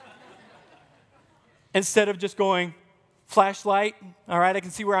 Instead of just going, flashlight, all right, I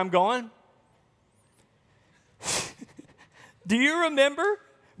can see where I'm going. Do you remember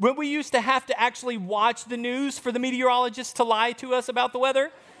when we used to have to actually watch the news for the meteorologists to lie to us about the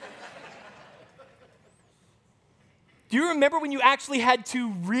weather? Do you remember when you actually had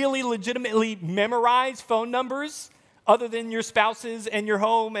to really legitimately memorize phone numbers other than your spouse's and your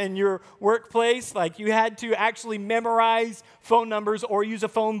home and your workplace? Like you had to actually memorize phone numbers or use a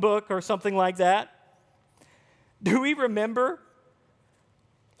phone book or something like that? Do we remember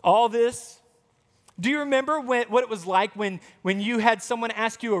all this? Do you remember what it was like when you had someone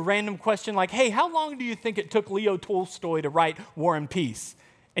ask you a random question like, hey, how long do you think it took Leo Tolstoy to write War and Peace?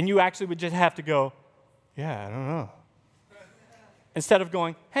 And you actually would just have to go, yeah, I don't know. Instead of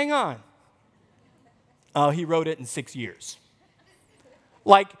going, hang on. He wrote it in 6 years.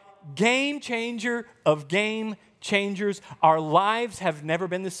 Like, game changer of game changers. Our lives have never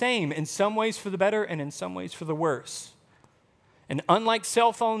been the same, in some ways for the better and in some ways for the worse. And unlike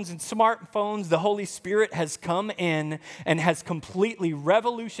cell phones and smartphones, the Holy Spirit has come in and has completely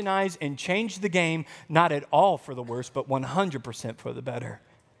revolutionized and changed the game, not at all for the worse, but 100% for the better.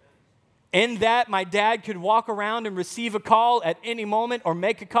 In that, my dad could walk around and receive a call at any moment or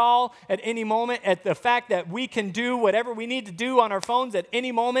make a call at any moment, at the fact that we can do whatever we need to do on our phones at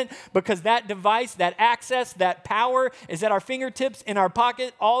any moment because that device, that access, that power is at our fingertips, in our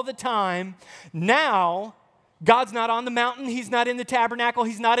pocket all the time. Now, God's not on the mountain. He's not in the tabernacle.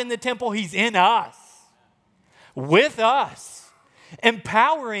 He's not in the temple. He's in us, with us,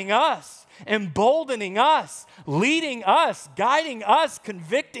 empowering us, emboldening us, leading us, guiding us,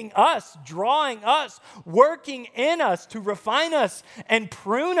 convicting us, drawing us, working in us to refine us and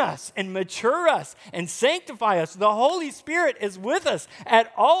prune us and mature us and sanctify us. The Holy Spirit is with us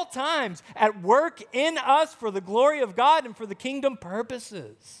at all times, at work in us for the glory of God and for the kingdom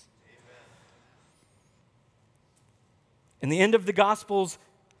purposes. In the end of the Gospels,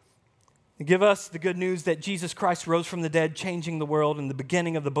 they give us the good news that Jesus Christ rose from the dead, changing the world. And the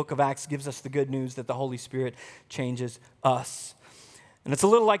beginning of the book of Acts gives us the good news that the Holy Spirit changes us. And it's a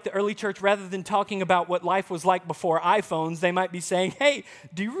little like the early church. Rather than talking about what life was like before iPhones, they might be saying, hey,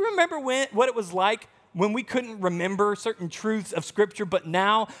 do you remember what it was like when we couldn't remember certain truths of Scripture, but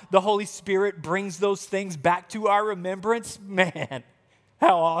now the Holy Spirit brings those things back to our remembrance? Man,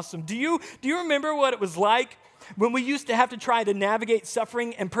 how awesome. Do you remember what it was like when we used to have to try to navigate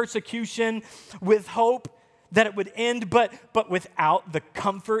suffering and persecution with hope that it would end, but without the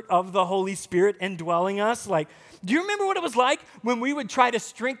comfort of the Holy Spirit indwelling us? Like, do you remember what it was like when we would try to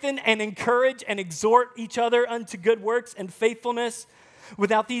strengthen and encourage and exhort each other unto good works and faithfulness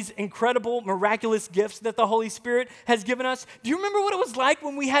without these incredible, miraculous gifts that the Holy Spirit has given us? Do you remember what it was like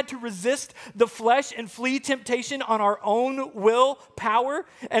when we had to resist the flesh and flee temptation on our own will power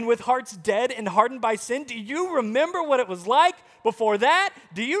and with hearts dead and hardened by sin? Do you remember what it was like before that?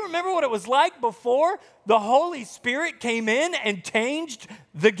 Do you remember what it was like before the Holy Spirit came in and changed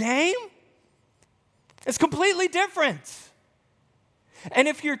the game? It's completely different. And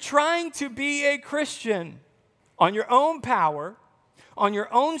if you're trying to be a Christian on your own power, on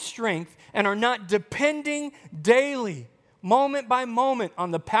your own strength, and are not depending daily, moment by moment, on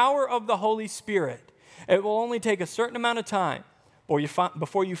the power of the Holy Spirit, it will only take a certain amount of time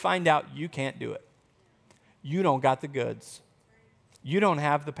before you find out you can't do it. You don't got the goods. You don't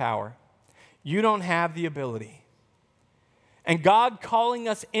have the power. You don't have the ability. And God calling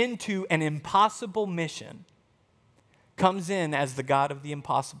us into an impossible mission comes in as the God of the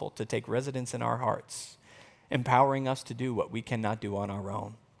impossible to take residence in our hearts, empowering us to do what we cannot do on our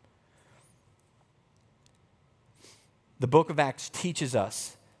own. The book of Acts teaches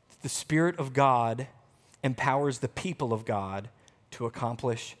us that the Spirit of God empowers the people of God to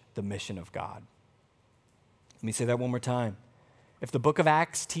accomplish the mission of God. Let me say that one more time. If the book of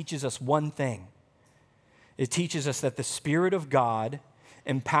Acts teaches us one thing, it teaches us that the Spirit of God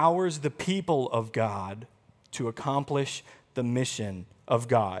empowers the people of God to accomplish the mission of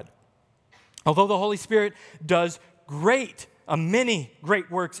God. Although the Holy Spirit does many great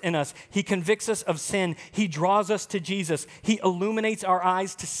works in us, He convicts us of sin. He draws us to Jesus. He illuminates our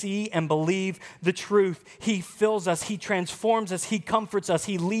eyes to see and believe the truth. He fills us. He transforms us. He comforts us.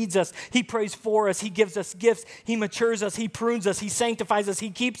 He leads us. He prays for us. He gives us gifts. He matures us. He prunes us. He sanctifies us.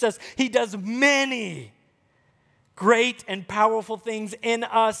 He keeps us. He does many great and powerful things in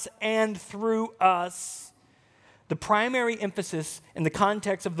us and through us. The primary emphasis in the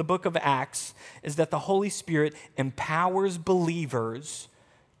context of the book of Acts is that the Holy Spirit empowers believers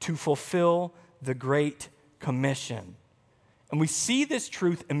to fulfill the Great Commission. And we see this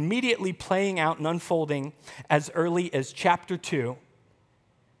truth immediately playing out and unfolding as early as chapter 2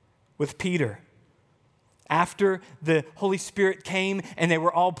 with Peter. After the Holy Spirit came and they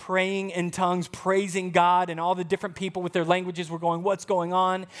were all praying in tongues, praising God, and all the different people with their languages were going, what's going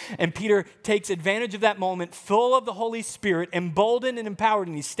on? And Peter takes advantage of that moment, full of the Holy Spirit, emboldened and empowered,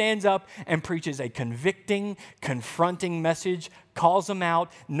 and he stands up and preaches a convicting, confronting message, calls them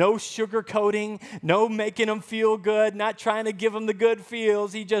out, no sugarcoating, no making them feel good, not trying to give them the good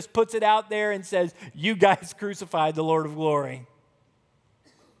feels. He just puts it out there and says, you guys crucified the Lord of glory.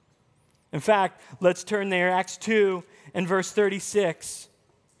 In fact, let's turn there, Acts 2 and verse 36.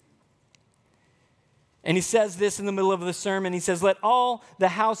 And he says this in the middle of the sermon. He says, let all the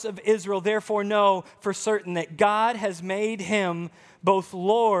house of Israel therefore know for certain that God has made him both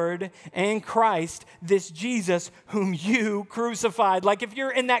Lord and Christ, this Jesus whom you crucified. Like if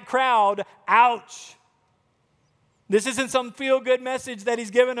you're in that crowd, ouch. This isn't some feel-good message that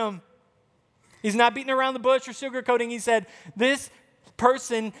he's given them. He's not beating around the bush or sugarcoating. He said, this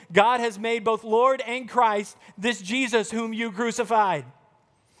person God has made both Lord and Christ, this Jesus whom you crucified.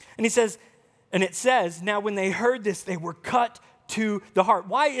 And he says, and it says, now when they heard this, they were cut to the heart.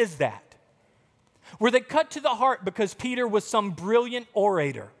 Why is that? Were they cut to the heart because Peter was some brilliant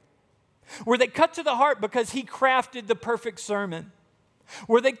orator? Were they cut to the heart because he crafted the perfect sermon?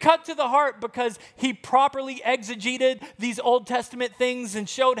 Were they cut to the heart because he properly exegeted these Old Testament things and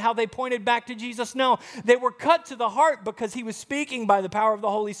showed how they pointed back to Jesus? No, they were cut to the heart because he was speaking by the power of the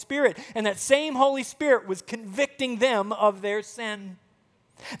Holy Spirit, and that same Holy Spirit was convicting them of their sin.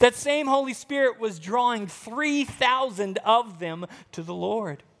 That same Holy Spirit was drawing 3,000 of them to the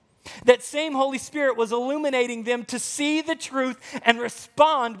Lord. That same Holy Spirit was illuminating them to see the truth and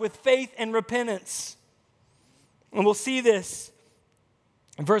respond with faith and repentance. And we'll see this.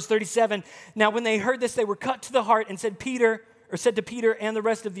 In verse 37, now when they heard this, they were cut to the heart and said to Peter and the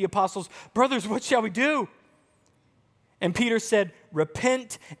rest of the apostles, brothers, what shall we do? And Peter said,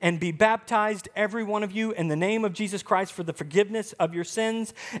 repent and be baptized, every one of you, in the name of Jesus Christ for the forgiveness of your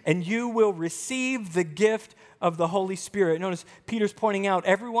sins, and you will receive the gift of the Holy Spirit. Notice Peter's pointing out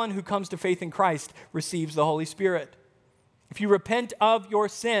everyone who comes to faith in Christ receives the Holy Spirit. If you repent of your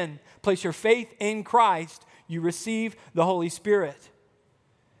sin, place your faith in Christ, you receive the Holy Spirit.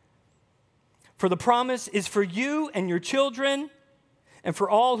 For the promise is for you and your children, and for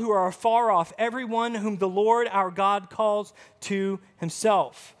all who are afar off, everyone whom the Lord our God calls to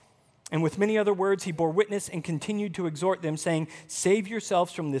himself. And with many other words, he bore witness and continued to exhort them, saying, save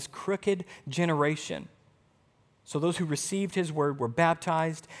yourselves from this crooked generation. So those who received his word were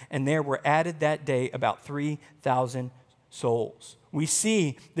baptized, and there were added that day about 3,000 souls. We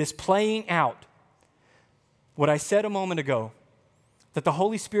see this playing out. What I said a moment ago, that the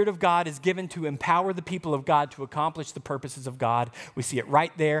Holy Spirit of God is given to empower the people of God to accomplish the purposes of God. We see it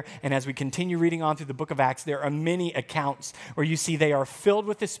right there. And as we continue reading on through the book of Acts, there are many accounts where you see they are filled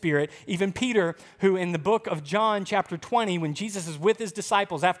with the Spirit. Even Peter, who in the book of John chapter 20, when Jesus is with his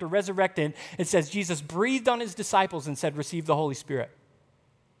disciples after resurrected, it says Jesus breathed on his disciples and said, receive the Holy Spirit.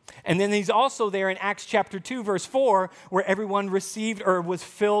 And then he's also there in Acts chapter 2, verse 4, where everyone received or was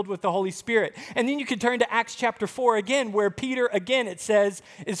filled with the Holy Spirit. And then you can turn to Acts chapter 4 again, where Peter, again, it says,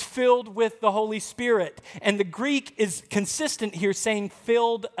 is filled with the Holy Spirit. And the Greek is consistent here, saying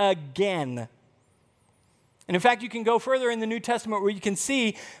filled again. And in fact, you can go further in the New Testament where you can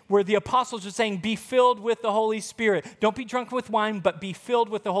see where the apostles are saying, be filled with the Holy Spirit. Don't be drunk with wine, but be filled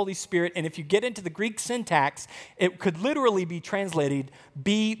with the Holy Spirit. And if you get into the Greek syntax, it could literally be translated,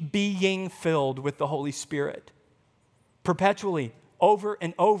 be being filled with the Holy Spirit. Perpetually, over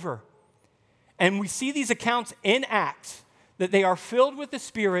and over. And we see these accounts in Acts that they are filled with the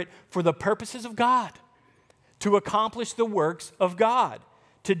Spirit for the purposes of God, to accomplish the works of God,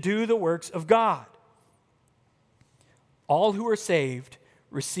 to do the works of God. All who are saved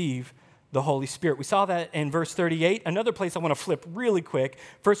receive the Holy Spirit. We saw that in verse 38. Another place I want to flip really quick,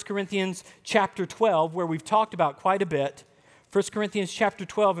 1 Corinthians chapter 12, where we've talked about quite a bit. 1 Corinthians chapter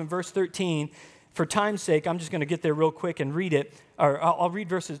 12 and verse 13. For time's sake, I'm just going to get there real quick and read it. Or I'll read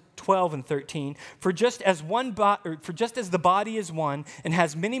verses 12 and 13. For just as the body is one and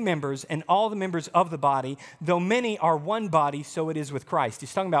has many members, and all the members of the body, though many are one body, so it is with Christ.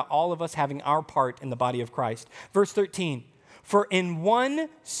 He's talking about all of us having our part in the body of Christ. Verse 13. For in one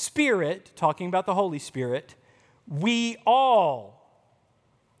Spirit, talking about the Holy Spirit, we all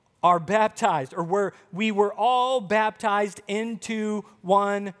are baptized, or we were all baptized into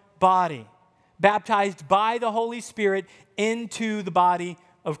one body. Baptized by the Holy Spirit into the body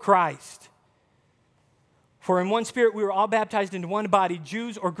of Christ. For in one Spirit we were all baptized into one body,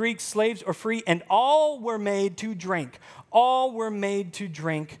 Jews or Greeks, slaves or free, and all were made to drink. All were made to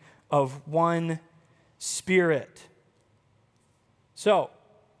drink of one Spirit. So,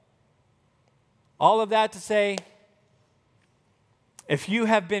 all of that to say, if you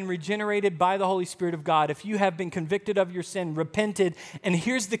have been regenerated by the Holy Spirit of God, if you have been convicted of your sin, repented, and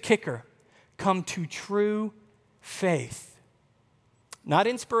here's the kicker, come to true faith. Not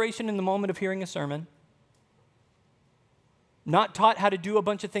inspiration in the moment of hearing a sermon. Not taught how to do a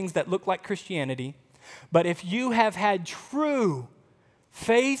bunch of things that look like Christianity. But if you have had true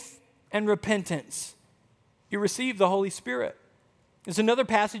faith and repentance, you receive the Holy Spirit. There's another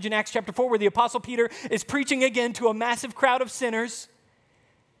passage in Acts chapter 4 where the Apostle Peter is preaching again to a massive crowd of sinners.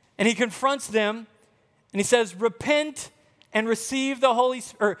 And he confronts them and he says, repent and receive the Holy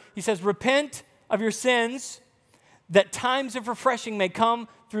Spirit. He says, repent of your sins that times of refreshing may come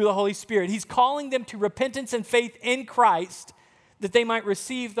through the Holy Spirit. He's calling them to repentance and faith in Christ that they might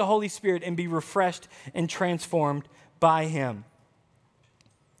receive the Holy Spirit and be refreshed and transformed by him.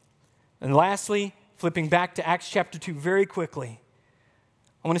 And lastly, flipping back to Acts chapter 2 very quickly,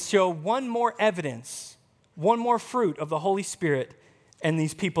 I want to show one more evidence, one more fruit of the Holy Spirit in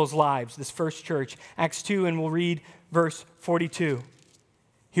these people's lives, this first church. Acts 2, and we'll read verse 42.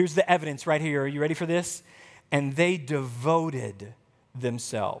 Here's the evidence right here. Are you ready for this? And they devoted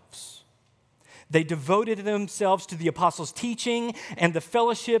themselves. They devoted themselves to the apostles' teaching and the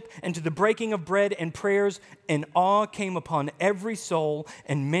fellowship and to the breaking of bread and prayers, and awe came upon every soul,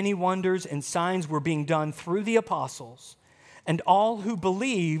 and many wonders and signs were being done through the apostles. And all who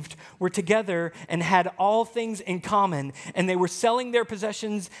believed were together and had all things in common, and they were selling their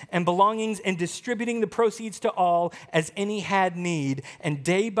possessions and belongings and distributing the proceeds to all as any had need. And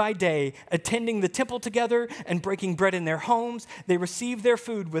day by day, attending the temple together and breaking bread in their homes, they received their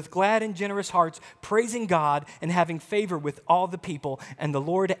food with glad and generous hearts, praising God and having favor with all the people. And the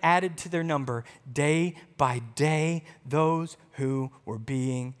Lord added to their number day by day those who were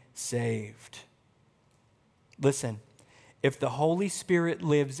being saved. Listen. If the Holy Spirit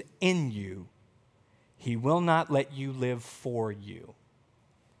lives in you, he will not let you live for you.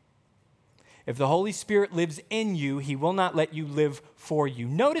 If the Holy Spirit lives in you, he will not let you live for you.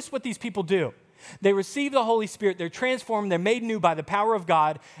 Notice what these people do. They receive the Holy Spirit, they're transformed, they're made new by the power of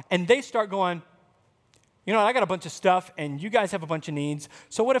God, and they start going, you know what, I got a bunch of stuff, and you guys have a bunch of needs,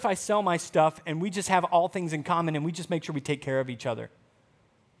 so what if I sell my stuff, and we just have all things in common, and we just make sure we take care of each other?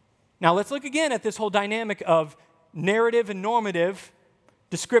 Now, let's look again at this whole dynamic of narrative and normative,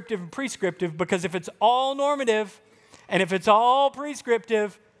 descriptive and prescriptive, because if it's all normative, and if it's all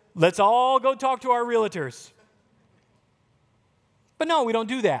prescriptive, let's all go talk to our realtors. But no, we don't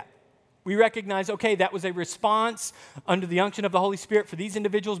do that. We recognize, okay, that was a response under the unction of the Holy Spirit for these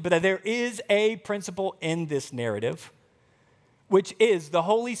individuals, but there is a principle in this narrative, which is the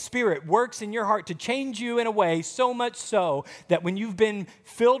Holy Spirit works in your heart to change you in a way so much so that when you've been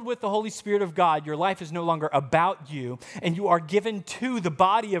filled with the Holy Spirit of God, your life is no longer about you, and you are given to the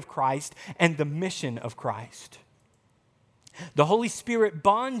body of Christ and the mission of Christ. The Holy Spirit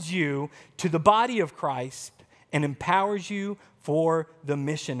bonds you to the body of Christ and empowers you for the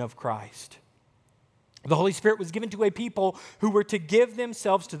mission of Christ. The Holy Spirit was given to a people who were to give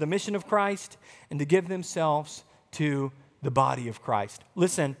themselves to the mission of Christ and to give themselves to the body of Christ.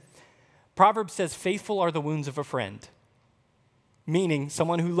 Listen, Proverbs says, faithful are the wounds of a friend, meaning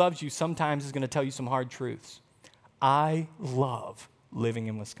someone who loves you sometimes is going to tell you some hard truths. I love living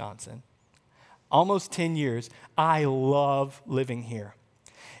in Wisconsin. Almost 10 years, I love living here.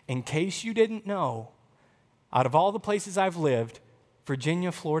 In case you didn't know, out of all the places I've lived,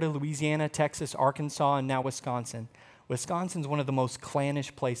 Virginia, Florida, Louisiana, Texas, Arkansas, and now Wisconsin, Wisconsin's one of the most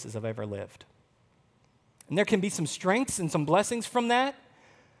clannish places I've ever lived. And there can be some strengths and some blessings from that,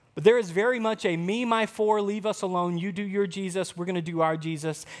 but there is very much a me, my four, leave us alone, you do your Jesus, we're going to do our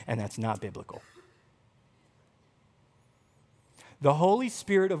Jesus, and that's not biblical. The Holy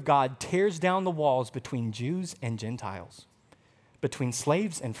Spirit of God tears down the walls between Jews and Gentiles, between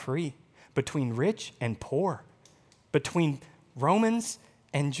slaves and free, between rich and poor, between Romans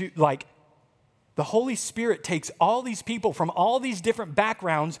and Jews. Like, the Holy Spirit takes all these people from all these different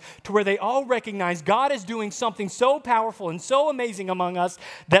backgrounds to where they all recognize God is doing something so powerful and so amazing among us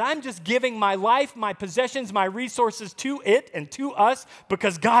that I'm just giving my life, my possessions, my resources to it and to us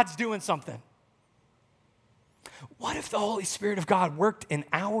because God's doing something. What if the Holy Spirit of God worked in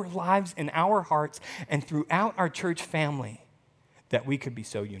our lives, in our hearts, and throughout our church family that we could be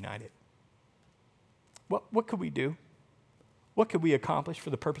so united? What could we do? What could we accomplish for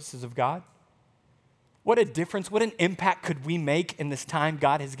the purposes of God? What a difference, what an impact could we make in this time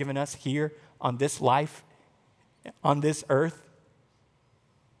God has given us here on this life, on this earth?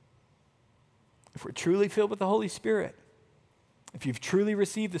 If we're truly filled with the Holy Spirit, if you've truly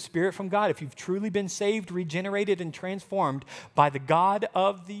received the Spirit from God, if you've truly been saved, regenerated, and transformed by the God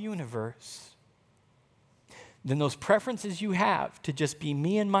of the universe, then those preferences you have to just be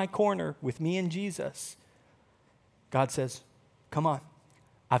me in my corner with me and Jesus, God says, come on,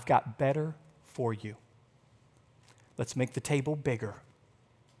 I've got better for you. Let's make the table bigger.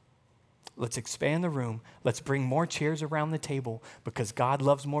 Let's expand the room. Let's bring more chairs around the table because God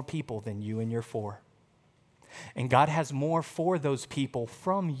loves more people than you and your four. And God has more for those people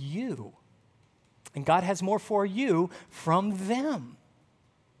from you. And God has more for you from them.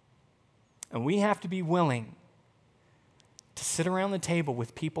 And we have to be willing to sit around the table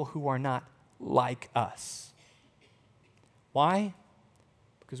with people who are not like us. Why?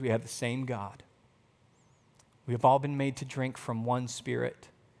 Because we have the same God. We have all been made to drink from one Spirit.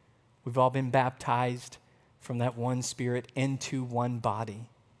 We've all been baptized from that one Spirit into one body.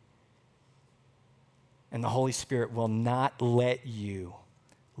 And the Holy Spirit will not let you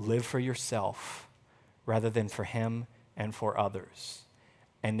live for yourself rather than for Him and for others.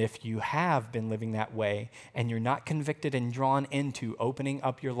 And if you have been living that way and you're not convicted and drawn into opening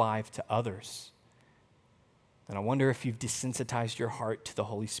up your life to others, then I wonder if you've desensitized your heart to the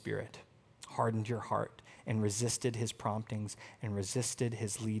Holy Spirit, hardened your heart, and resisted His promptings and resisted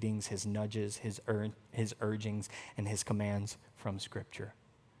His leadings, His nudges, His urgings, and His commands from Scripture.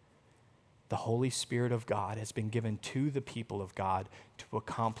 The Holy Spirit of God has been given to the people of God to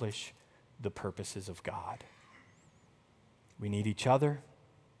accomplish the purposes of God. We need each other.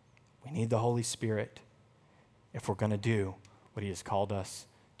 We need the Holy Spirit if we're going to do what He has called us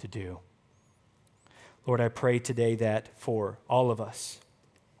to do. Lord, I pray today that for all of us,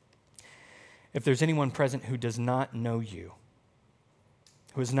 if there's anyone present who does not know You,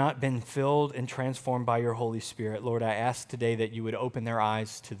 who has not been filled and transformed by Your Holy Spirit, Lord, I ask today that You would open their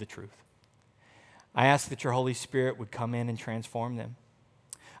eyes to the truth. I ask that Your Holy Spirit would come in and transform them.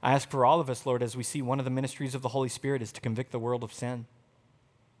 I ask for all of us, Lord, as we see one of the ministries of the Holy Spirit is to convict the world of sin.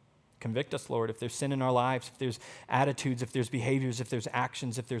 Convict us, Lord, if there's sin in our lives, if there's attitudes, if there's behaviors, if there's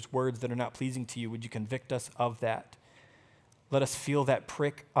actions, if there's words that are not pleasing to you, would you convict us of that? Let us feel that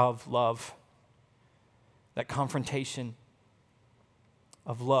prick of love, that confrontation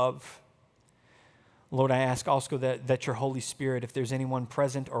of love. Lord, I ask also that your Holy Spirit, if there's anyone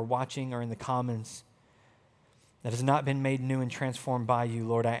present or watching or in the commons that has not been made new and transformed by you,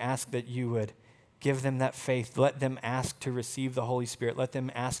 Lord, I ask that you would give them that faith. Let them ask to receive the Holy Spirit. Let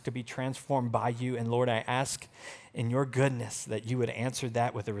them ask to be transformed by you. And Lord, I ask in your goodness that you would answer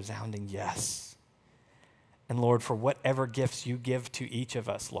that with a resounding yes. And Lord, for whatever gifts you give to each of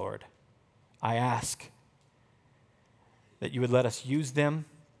us, Lord, I ask that you would let us use them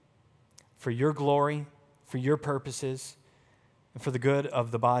for your glory, for your purposes, and for the good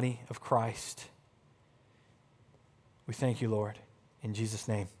of the body of Christ. We thank you, Lord. In Jesus'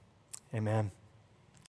 name, amen.